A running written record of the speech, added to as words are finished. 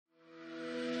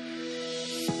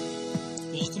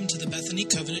Bethany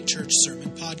Covenant Church Sermon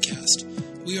Podcast.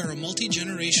 We are a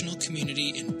multi-generational community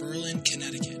in Berlin,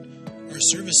 Connecticut. Our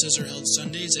services are held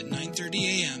Sundays at 9:30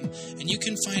 a.m., and you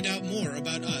can find out more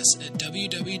about us at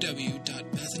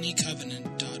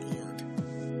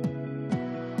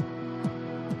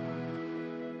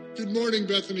www.bethanycovenant.org. Good morning,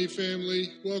 Bethany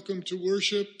family. Welcome to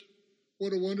worship.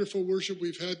 What a wonderful worship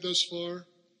we've had thus far.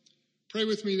 Pray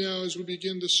with me now as we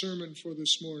begin the sermon for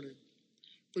this morning.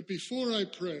 But before I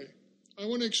pray, I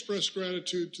want to express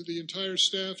gratitude to the entire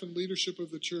staff and leadership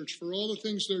of the church for all the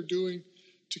things they're doing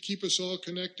to keep us all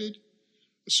connected.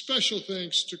 A special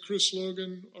thanks to Chris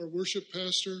Logan, our worship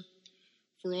pastor,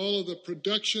 for all of the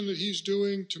production that he's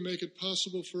doing to make it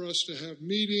possible for us to have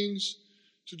meetings,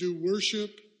 to do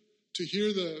worship, to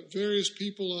hear the various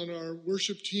people on our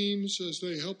worship teams as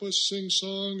they help us sing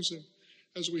songs and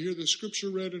as we hear the scripture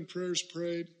read and prayers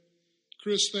prayed.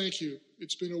 Chris, thank you.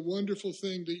 It's been a wonderful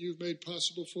thing that you've made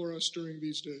possible for us during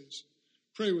these days.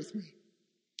 Pray with me.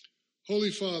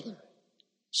 Holy Father,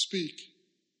 speak.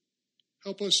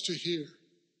 Help us to hear.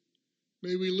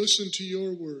 May we listen to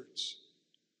your words.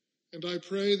 And I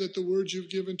pray that the words you've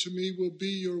given to me will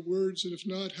be your words, and if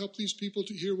not, help these people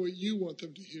to hear what you want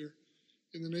them to hear.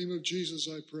 In the name of Jesus,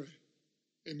 I pray.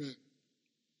 Amen.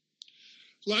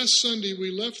 Last Sunday, we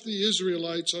left the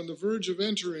Israelites on the verge of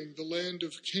entering the land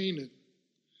of Canaan.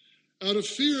 Out of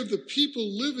fear of the people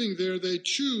living there, they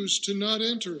choose to not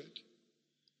enter it.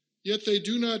 Yet they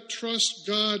do not trust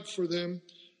God for them.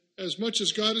 As much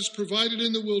as God has provided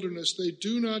in the wilderness, they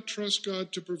do not trust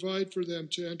God to provide for them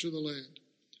to enter the land.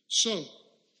 So,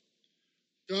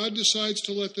 God decides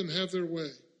to let them have their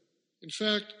way. In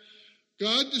fact,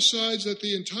 God decides that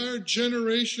the entire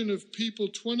generation of people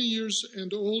 20 years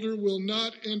and older will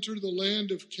not enter the land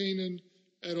of Canaan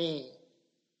at all.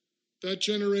 That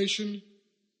generation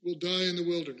will die in the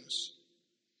wilderness.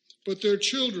 But their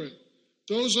children,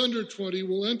 those under 20,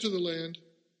 will enter the land,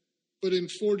 but in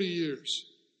 40 years.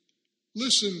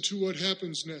 Listen to what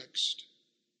happens next.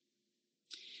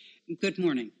 Good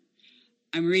morning.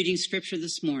 I'm reading scripture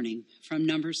this morning from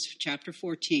Numbers chapter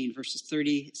 14, verses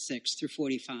 36 through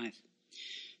 45.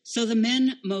 So the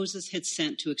men Moses had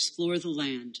sent to explore the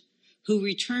land, who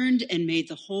returned and made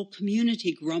the whole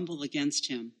community grumble against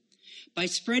him by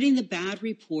spreading the bad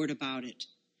report about it.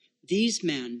 These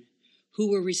men,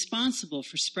 who were responsible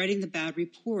for spreading the bad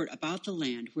report about the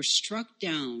land, were struck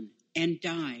down and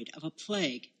died of a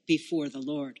plague before the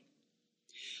Lord.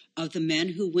 Of the men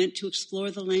who went to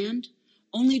explore the land,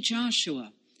 only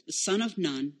Joshua, the son of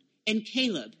Nun, and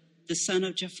Caleb, the son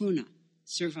of Jephunneh,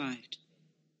 survived.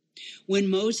 When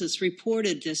Moses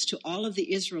reported this to all of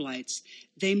the Israelites,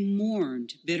 they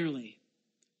mourned bitterly.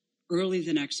 Early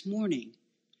the next morning,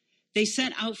 they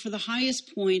set out for the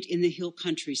highest point in the hill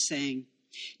country, saying,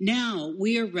 "Now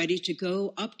we are ready to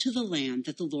go up to the land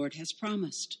that the Lord has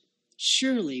promised.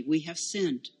 Surely we have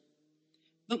sinned."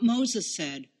 But Moses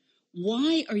said,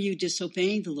 "Why are you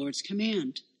disobeying the Lord's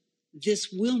command? This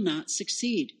will not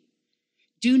succeed.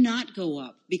 Do not go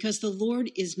up, because the Lord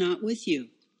is not with you.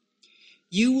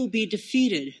 You will be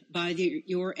defeated by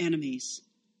your enemies.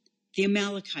 The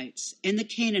Amalekites and the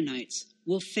Canaanites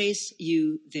will face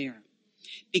you there.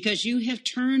 Because you have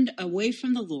turned away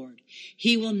from the Lord,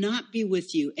 he will not be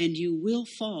with you, and you will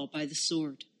fall by the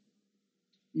sword."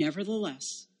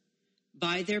 Nevertheless,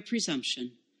 by their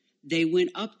presumption, they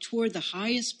went up toward the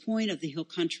highest point of the hill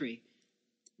country,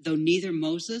 though neither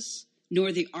Moses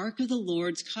nor the ark of the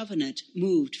Lord's covenant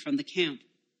moved from the camp.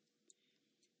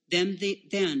 Then the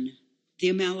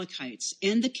Amalekites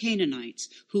and the Canaanites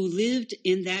who lived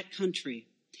in that country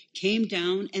came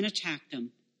down and attacked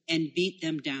them and beat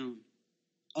them down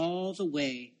all the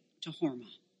way to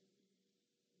Hormah.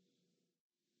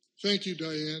 Thank you,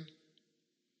 Diane.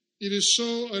 It is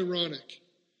so ironic.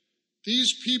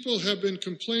 These people have been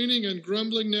complaining and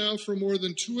grumbling now for more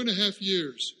than 2.5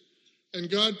 years, and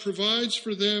God provides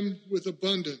for them with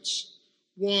abundance,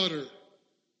 water,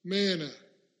 manna,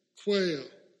 quail.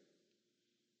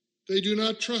 They do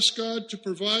not trust God to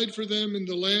provide for them in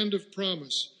the land of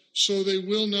promise, so they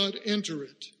will not enter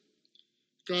it.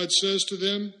 God says to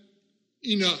them,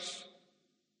 "Enough.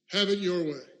 Have it your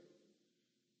way."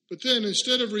 But then,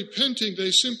 instead of repenting,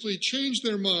 they simply change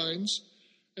their minds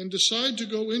and decide to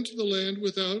go into the land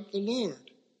without the Lord.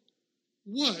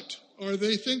 What are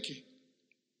they thinking?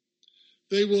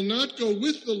 They will not go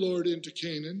with the Lord into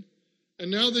Canaan,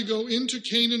 and now they go into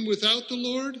Canaan without the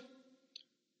Lord?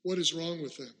 What is wrong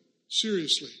with them?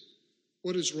 Seriously,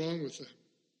 what is wrong with them?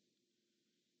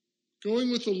 Going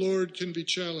with the Lord can be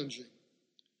challenging.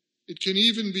 It can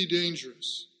even be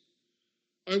dangerous.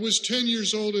 I was 10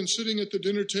 years old and sitting at the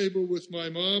dinner table with my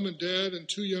mom and dad and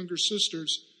 2 younger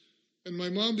sisters and my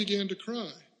mom began to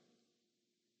cry.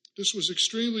 This was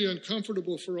extremely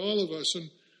uncomfortable for all of us, and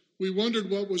we wondered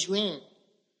what was wrong.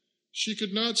 She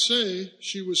could not say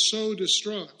she was so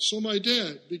distraught. So my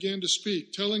dad began to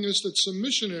speak, telling us that some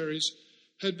missionaries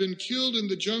had been killed in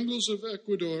the jungles of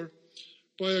Ecuador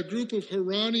by a group of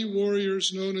Huaorani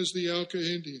warriors known as the Auca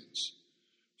Indians.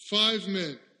 5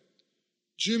 men,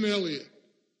 Jim Elliott,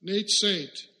 Nate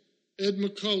Saint, Ed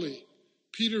McCulley,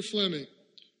 Peter Fleming,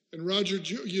 and Roger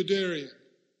Youderian.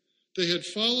 They had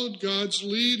followed God's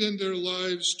lead in their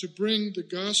lives to bring the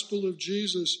gospel of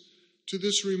Jesus to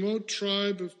this remote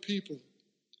tribe of people.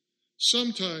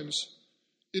 Sometimes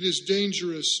it is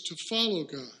dangerous to follow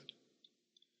God.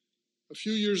 A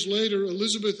few years later,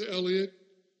 Elizabeth Elliott,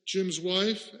 Jim's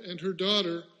wife, and her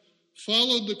daughter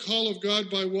followed the call of God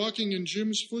by walking in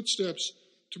Jim's footsteps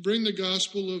to bring the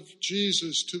gospel of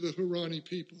Jesus to the Huaorani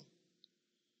people.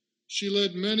 She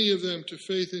led many of them to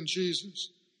faith in Jesus,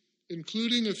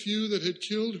 including a few that had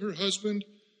killed her husband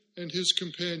and his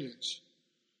companions.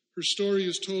 Her story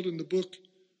is told in the book,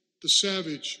 The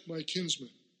Savage, My Kinsman.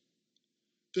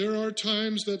 There are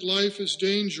times that life is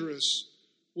dangerous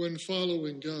when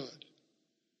following God.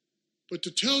 But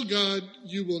to tell God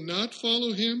you will not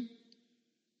follow him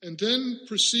and then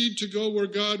proceed to go where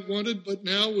God wanted, but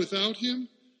now without him,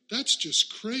 that's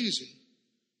just crazy.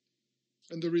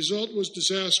 And the result was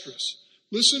disastrous.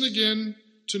 Listen again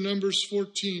to Numbers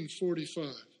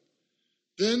 14:45.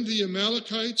 Then the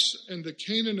Amalekites and the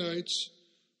Canaanites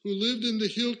who lived in the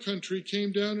hill country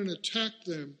came down and attacked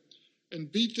them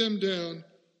and beat them down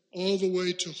all the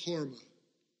way to Hormah.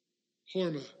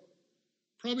 Hormah,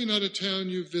 probably not a town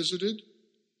you've visited.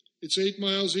 It's 8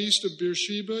 miles east of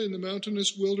Beersheba in the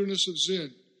mountainous wilderness of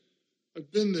Zin.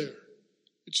 I've been there.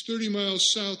 It's 30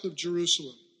 miles south of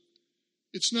Jerusalem.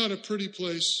 It's not a pretty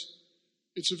place.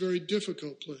 It's a very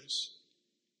difficult place.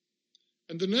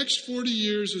 And the next 40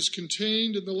 years is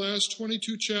contained in the last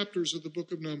 22 chapters of the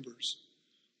book of Numbers.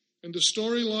 And the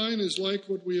storyline is like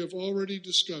what we have already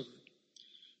discovered.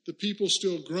 The people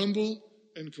still grumble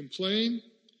and complain.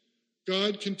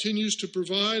 God continues to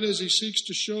provide as he seeks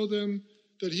to show them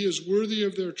that he is worthy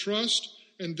of their trust.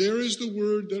 And there is the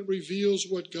word that reveals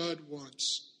what God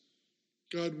wants.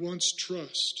 God wants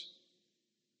trust.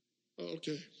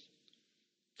 Okay.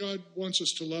 God wants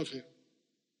us to love him.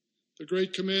 The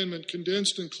great commandment,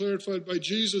 condensed and clarified by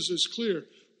Jesus, is clear.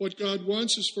 What God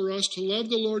wants is for us to love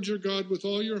the Lord your God with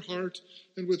all your heart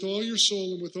and with all your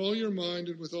soul and with all your mind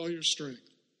and with all your strength.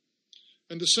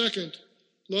 And the second,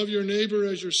 love your neighbor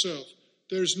as yourself.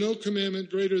 There's no commandment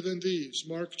greater than these.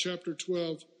 Mark chapter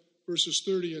 12, verses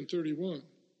 30 and 31.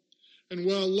 And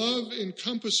while love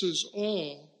encompasses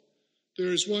all,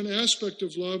 there is one aspect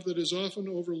of love that is often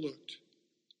overlooked: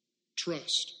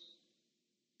 trust.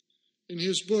 In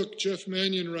his book, Jeff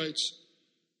Manion writes,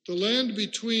 "The land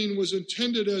between was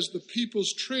intended as the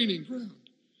people's training ground,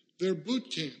 their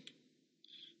boot camp.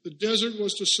 The desert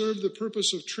was to serve the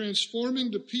purpose of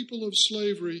transforming the people of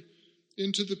slavery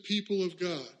into the people of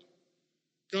God.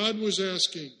 God was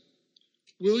asking,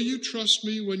 will you trust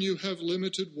me when you have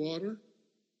limited water?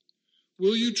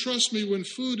 Will you trust me when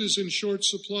food is in short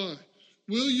supply?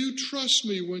 Will you trust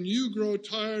me when you grow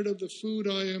tired of the food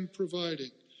I am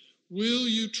providing? Will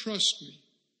you trust me?"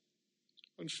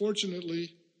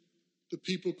 Unfortunately, the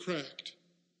people cracked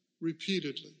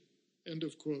repeatedly. End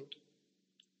of quote.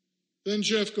 Then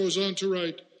Jeff goes on to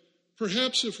write,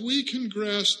 "Perhaps if we can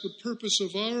grasp the purpose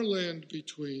of our land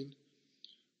between,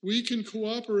 we can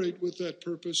cooperate with that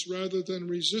purpose rather than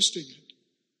resisting it.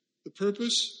 The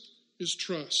purpose is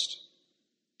trust.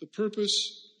 The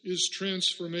purpose is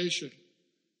transformation."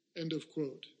 End of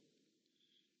quote.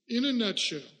 In a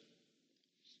nutshell,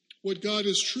 what God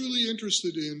is truly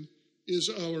interested in is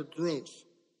our growth.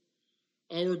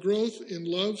 Our growth in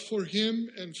love for him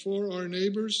and for our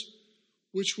neighbors,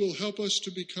 which will help us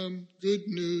to become good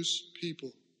news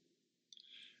people.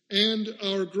 And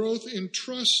our growth in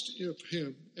trust of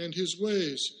him and his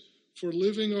ways for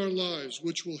living our lives,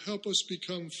 which will help us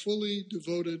become fully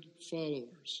devoted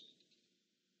followers.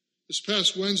 This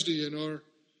past Wednesday in our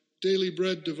Daily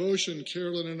Bread devotion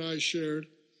Carolyn and I shared,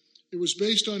 it was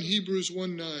based on Hebrews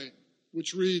 1:9,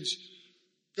 which reads,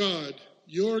 "God,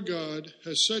 your God,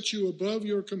 has set you above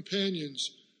your companions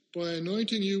by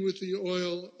anointing you with the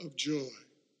oil of joy."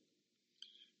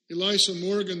 Elisa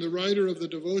Morgan, the writer of the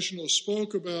devotional,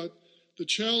 spoke about the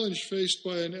challenge faced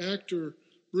by an actor,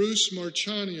 Bruce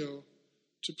Marciano,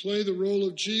 to play the role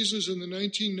of Jesus in the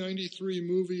 1993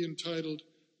 movie entitled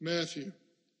Matthew.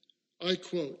 I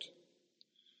quote,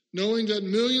 "Knowing that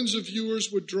millions of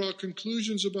viewers would draw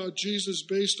conclusions about Jesus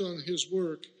based on his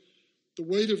work, the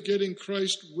weight of getting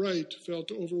Christ right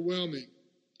felt overwhelming.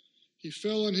 He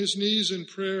fell on his knees in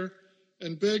prayer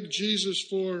and begged Jesus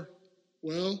for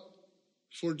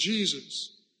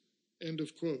Jesus. End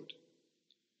of quote.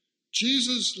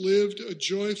 Jesus lived a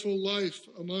joyful life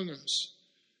among us,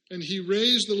 and he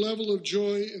raised the level of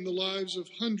joy in the lives of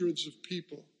hundreds of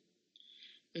people.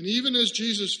 And even as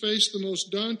Jesus faced the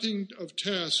most daunting of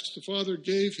tasks the Father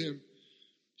gave him,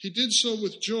 he did so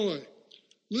with joy.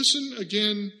 Listen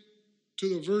again to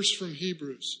the verse from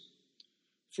Hebrews.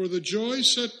 For the joy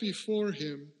set before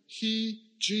him, he,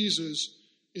 Jesus,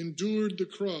 endured the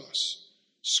cross,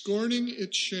 scorning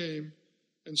its shame,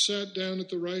 and sat down at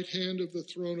the right hand of the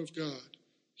throne of God.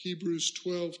 Hebrews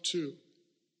 12:2.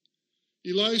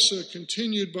 Elisha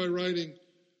continued by writing,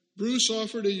 Bruce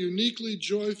offered a uniquely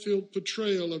joy-filled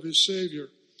portrayal of his Savior.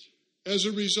 As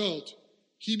a result,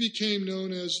 he became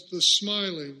known as the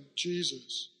smiling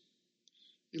Jesus.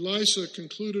 Elisha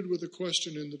concluded with a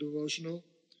question in the devotional.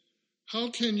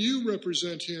 How can you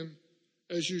represent him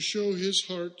as you show his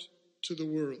heart to the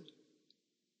world?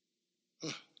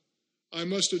 I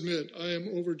must admit, I am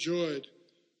overjoyed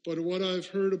by what I've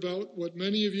heard about what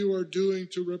many of you are doing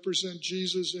to represent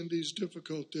Jesus in these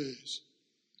difficult days.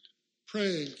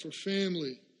 Praying for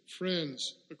family,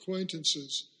 friends,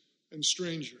 acquaintances, and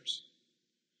strangers.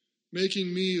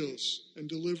 Making meals and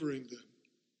delivering them.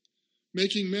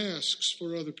 Making masks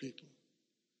for other people.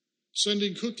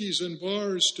 Sending cookies and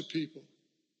bars to people.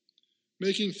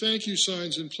 Making thank you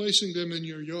signs and placing them in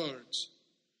your yards.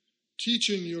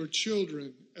 Teaching your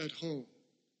children at home.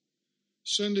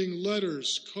 Sending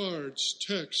letters, cards,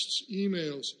 texts,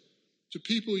 emails to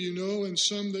people you know and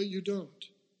some that you don't.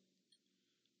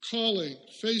 Calling,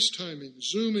 FaceTiming,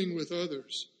 Zooming with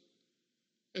others.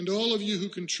 And all of you who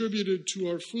contributed to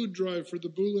our food drive for the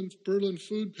Berlin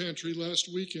Food Pantry last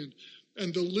weekend.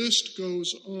 And the list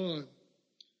goes on.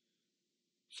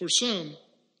 For some,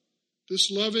 this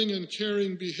loving and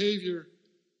caring behavior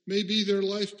may be their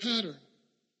life pattern.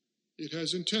 It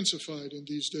has intensified in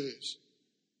these days.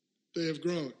 They have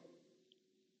grown.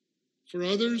 For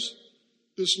others,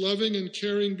 this loving and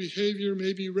caring behavior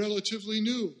may be relatively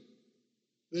new.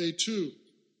 They too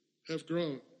have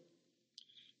grown.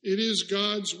 It is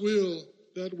God's will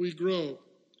that we grow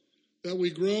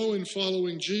in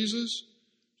following Jesus,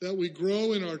 that we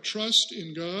grow in our trust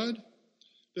in God,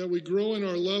 that we grow in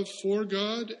our love for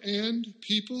God and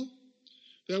people,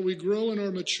 that we grow in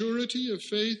our maturity of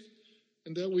faith,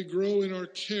 and that we grow in our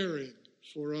caring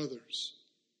for others.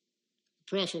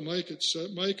 The prophet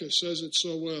Micah says it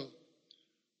so well.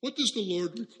 What does the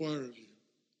Lord require of you?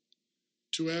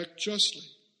 To act justly,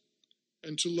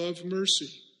 and to love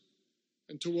mercy,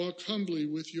 and to walk humbly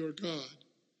with your God.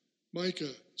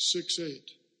 Micah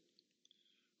 6:8.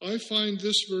 I find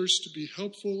this verse to be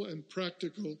helpful and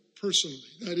practical personally.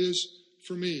 That is,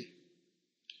 for me.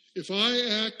 If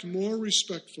I act more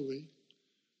respectfully,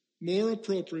 more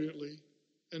appropriately,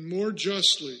 and more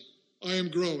justly, I am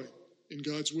growing in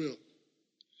God's will.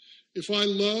 If I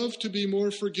love to be more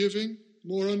forgiving,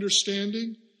 more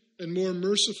understanding, and more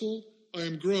merciful, I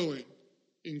am growing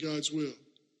in God's will.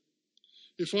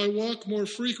 If I walk more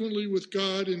frequently with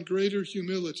God in greater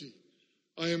humility,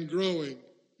 I am growing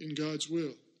in God's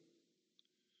will.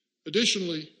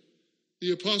 Additionally,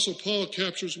 the Apostle Paul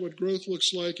captures what growth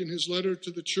looks like in his letter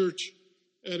to the church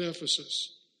at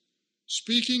Ephesus.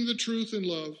 Speaking the truth in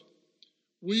love,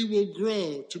 we will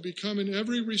grow to become in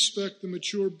every respect the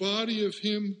mature body of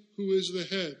him who is the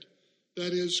head,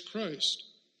 that is, Christ.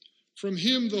 From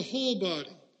him the whole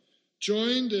body,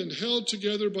 joined and held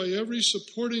together by every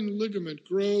supporting ligament,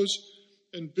 grows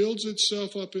and builds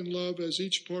itself up in love as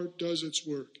each part does its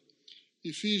work.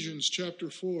 Ephesians chapter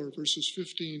 4, verses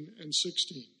 15 and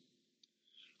 16.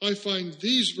 I find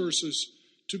these verses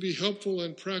to be helpful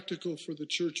and practical for the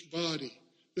church body,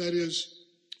 that is,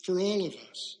 for all of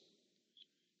us.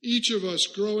 Each of us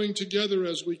growing together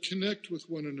as we connect with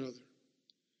one another.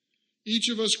 Each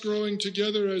of us growing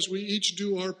together as we each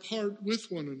do our part with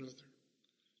one another.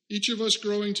 Each of us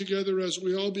growing together as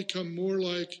we all become more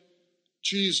like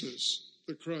Jesus,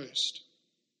 the Christ.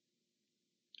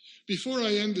 Before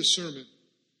I end this sermon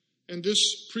and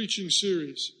this preaching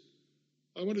series,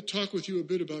 I want to talk with you a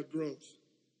bit about growth.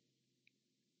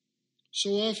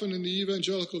 So often in the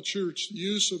evangelical church, the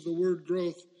use of the word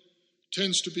growth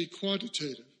tends to be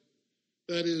quantitative,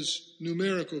 that is,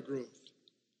 numerical growth.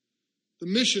 The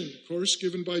mission, of course,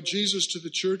 given by Jesus to the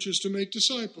church is to make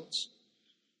disciples.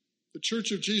 The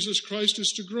Church of Jesus Christ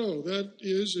is to grow. That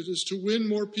is, it is to win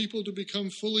more people to become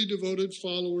fully devoted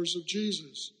followers of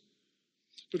Jesus.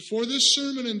 But for this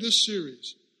sermon and this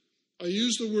series, I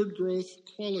use the word growth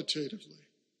qualitatively.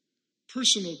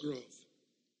 Personal growth,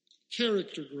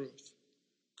 character growth,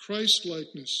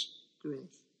 Christ-likeness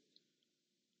growth.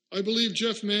 I believe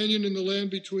Jeff Manion in The Land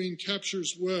Between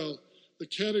captures well the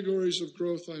categories of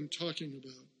growth I'm talking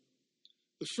about.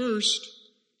 The first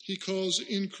he calls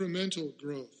incremental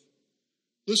growth.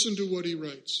 Listen to what he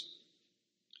writes.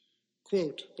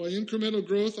 Quote, by incremental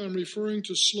growth, I'm referring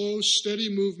to slow,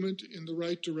 steady movement in the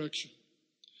right direction.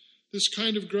 This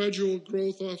kind of gradual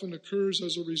growth often occurs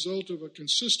as a result of a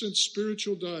consistent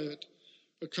spiritual diet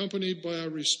accompanied by a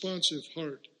responsive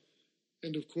heart.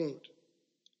 End of quote.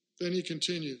 Then he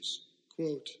continues,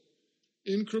 quote,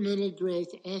 incremental growth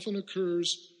often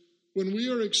occurs when we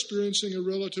are experiencing a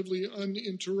relatively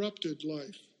uninterrupted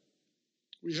life.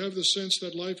 We have the sense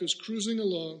that life is cruising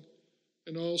along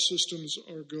and all systems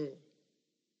are go.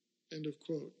 End of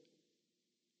quote.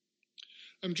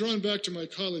 I'm drawn back to my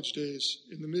college days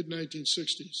in the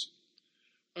mid-1960s.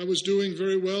 I was doing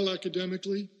very well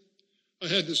academically. I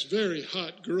had this very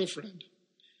hot girlfriend.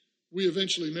 We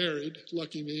eventually married,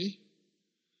 lucky me.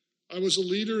 I was a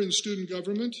leader in student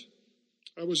government.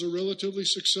 I was a relatively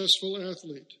successful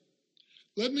athlete.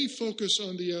 Let me focus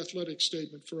on the athletic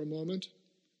statement for a moment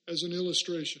as an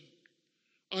illustration.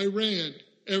 I ran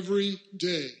every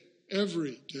day,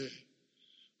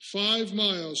 5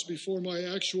 miles before my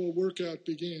actual workout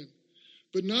began.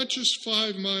 But not just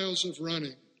 5 miles of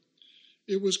running.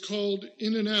 It was called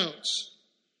in and outs,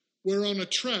 where on a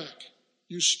track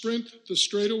you sprint the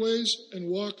straightaways and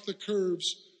walk the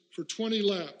curves for 20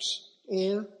 laps,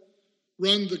 or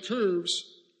run the curves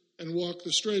and walk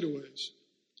the straightaways.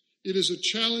 It is a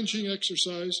challenging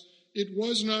exercise. It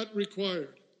was not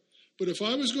required. But if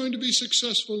I was going to be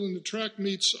successful in the track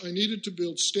meets, I needed to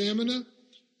build stamina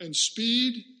and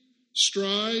speed,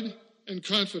 stride, and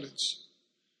confidence.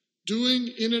 Doing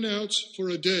in and outs for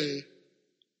a day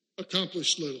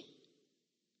accomplished little.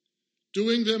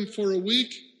 Doing them for a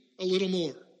week, a little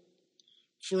more.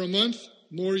 For a month,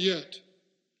 more yet.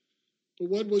 But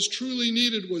what was truly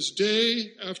needed was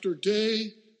day after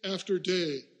day after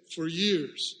day for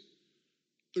years.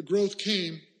 The growth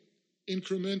came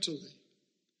incrementally.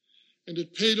 And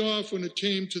it paid off when it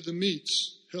came to the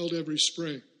meets held every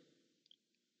spring.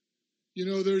 You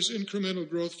know, there's incremental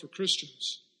growth for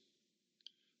Christians.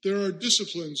 There are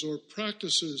disciplines or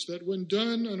practices that, when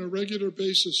done on a regular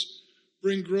basis,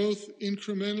 bring growth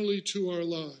incrementally to our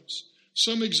lives.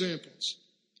 Some examples.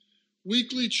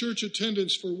 Weekly church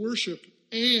attendance for worship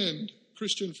and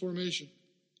Christian formation.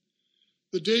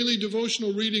 The daily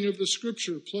devotional reading of the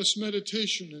Scripture plus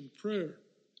meditation and prayer.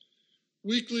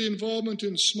 Weekly involvement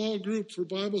in small group for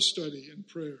Bible study and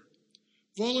prayer.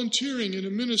 Volunteering in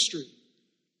a ministry.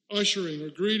 Ushering or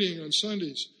greeting on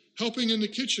Sundays. Helping in the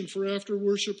kitchen for after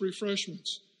worship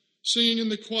refreshments. Singing in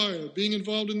the choir. Being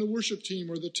involved in the worship team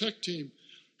or the tech team.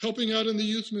 Helping out in the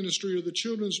youth ministry or the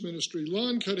children's ministry.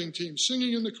 Lawn cutting team.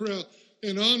 Singing in the chorale.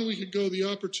 And on we could go. The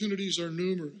opportunities are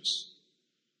numerous.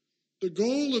 The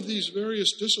goal of these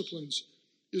various disciplines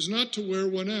is not to wear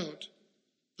one out,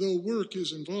 though work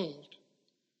is involved,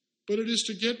 but it is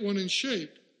to get one in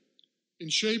shape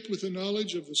with the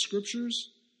knowledge of the Scriptures,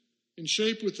 in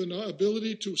shape with the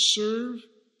ability to serve,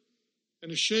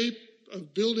 and a shape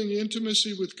of building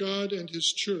intimacy with God and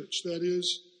His church, that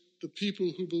is, the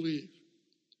people who believe.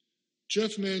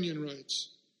 Jeff Manion writes,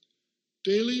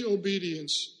 daily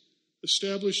obedience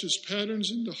establishes patterns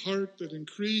in the heart that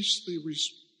increase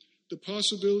the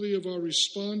possibility of our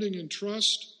responding in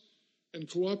trust and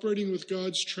cooperating with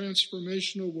God's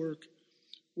transformational work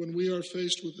when we are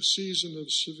faced with a season of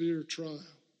severe trial.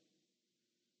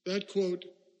 That quote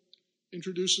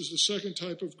introduces the second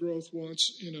type of growth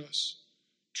wants in us,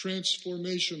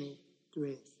 transformational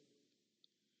growth.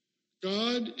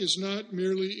 God is not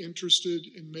merely interested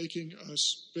in making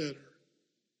us better.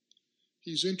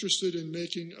 He's interested in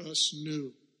making us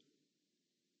new.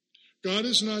 God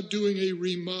is not doing a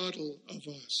remodel of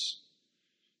us.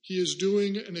 He is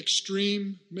doing an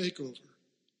extreme makeover.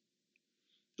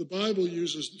 The Bible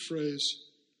uses the phrase,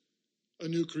 a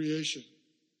new creation.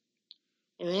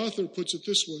 Our author puts it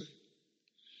this way.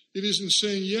 It is in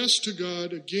saying yes to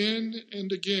God again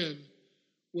and again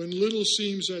when little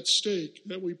seems at stake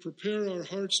that we prepare our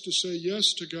hearts to say yes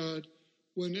to God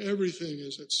when everything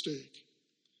is at stake.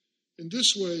 In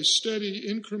this way, steady,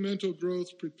 incremental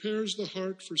growth prepares the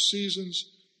heart for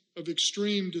seasons of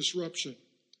extreme disruption,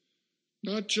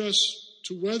 not just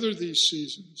to weather these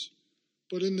seasons,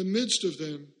 but in the midst of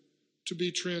them, to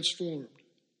be transformed.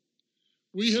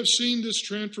 We have seen this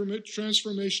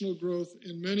transformational growth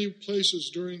in many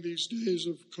places during these days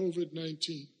of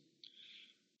COVID-19.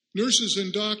 Nurses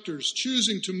and doctors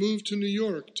choosing to move to New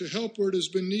York to help where it has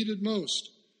been needed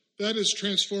most. That is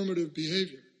transformative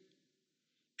behavior.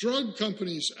 Drug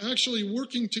companies actually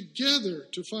working together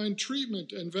to find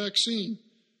treatment and vaccine.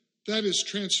 That is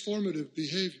transformative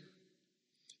behavior.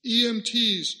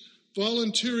 EMTs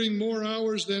volunteering more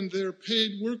hours than their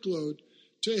paid workload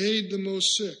to aid the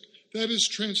most sick. That is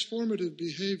transformative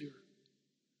behavior.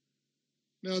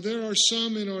 Now, there are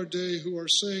some in our day who are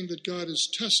saying that God is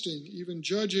testing, even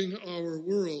judging our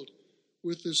world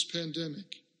with this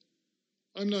pandemic.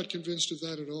 I'm not convinced of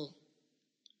that at all.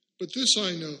 But this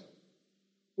I know,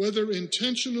 whether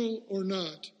intentional or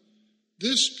not,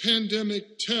 this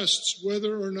pandemic tests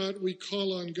whether or not we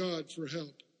call on God for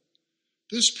help.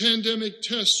 This pandemic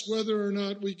tests whether or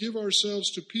not we give ourselves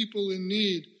to people in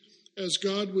need as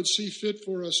God would see fit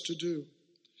for us to do.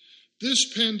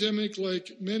 This pandemic,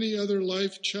 like many other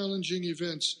life-challenging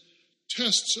events,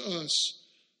 tests us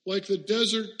like the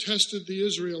desert tested the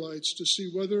Israelites to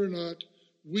see whether or not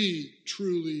we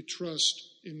truly trust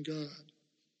in God.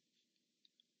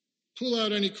 Pull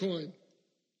out any coin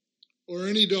or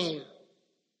any dollar,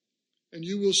 and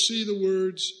you will see the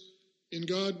words, "In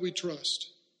God we trust."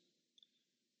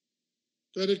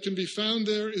 That it can be found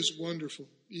there is wonderful,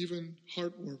 even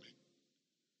heartwarming.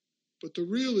 But the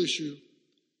real issue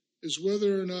is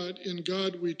whether or not in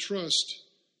God we trust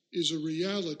is a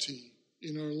reality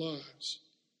in our lives.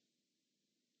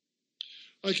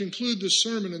 I conclude this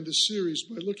sermon in this series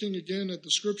by looking again at the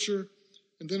scripture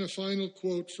and then a final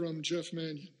quote from Jeff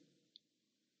Manion.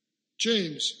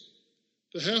 James,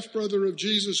 the half-brother of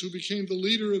Jesus who became the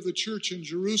leader of the church in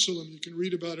Jerusalem, you can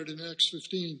read about it in Acts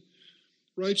 15,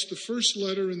 writes the first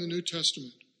letter in the New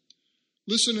Testament.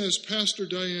 Listen as Pastor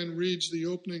Diane reads the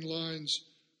opening lines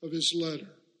of his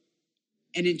letter.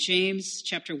 And in James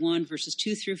chapter 1, verses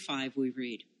 2 through 5, we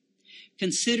read,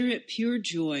 "Consider it pure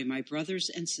joy, my brothers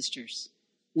and sisters,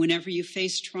 whenever you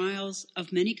face trials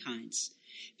of many kinds,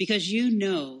 because you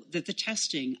know that the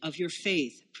testing of your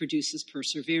faith produces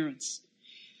perseverance.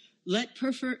 Let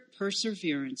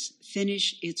perseverance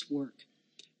finish its work,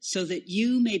 so that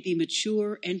you may be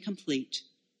mature and complete,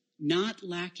 not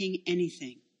lacking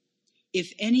anything.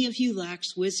 If any of you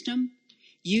lacks wisdom,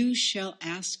 you shall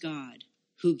ask God,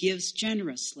 who gives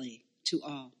generously to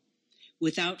all,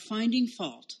 without finding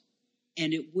fault,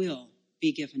 and it will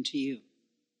be given to you."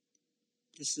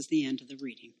 This is the end of the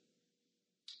reading.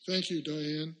 Thank you,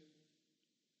 Diane.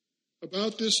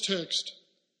 About this text,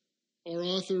 our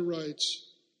author writes,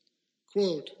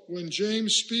 quote, "When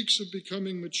James speaks of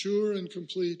becoming mature and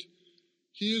complete,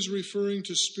 he is referring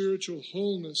to spiritual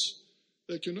wholeness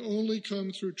that can only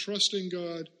come through trusting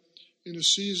God in a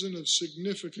season of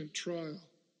significant trial.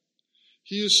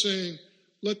 He is saying,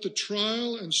 let the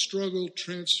trial and struggle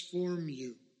transform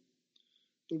you.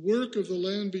 The work of the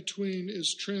land between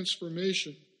is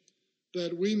transformation,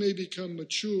 that we may become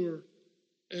mature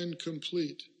and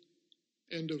complete."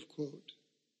 End of quote.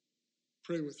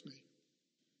 Pray with me.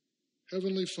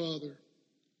 Heavenly Father,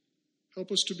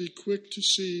 help us to be quick to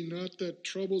see not that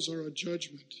troubles are a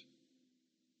judgment,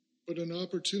 but an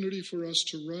opportunity for us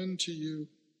to run to you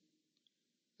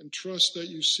and trust that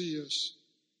you see us,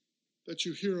 that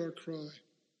you hear our cry,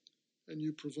 and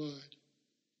you provide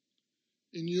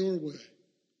in your way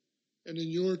and in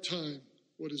your time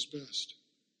what is best.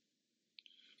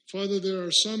 Father, there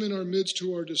are some in our midst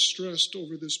who are distressed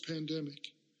over this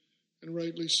pandemic, and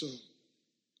rightly so.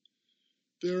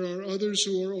 There are others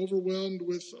who are overwhelmed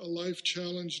with a life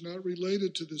challenge not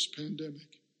related to this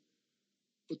pandemic,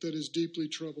 but that is deeply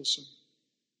troublesome.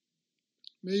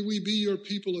 May we be your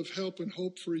people of help and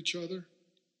hope for each other.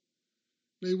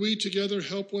 May we together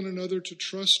help one another to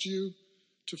trust you,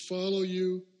 to follow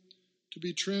you, to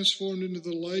be transformed into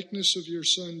the likeness of your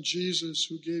Son, Jesus,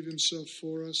 who gave himself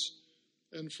for us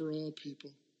and for all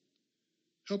people.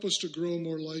 Help us to grow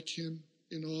more like him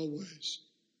in all ways,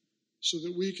 so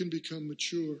that we can become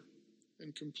mature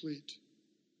and complete.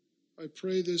 I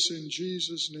pray this in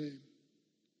Jesus' name.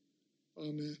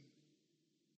 Amen.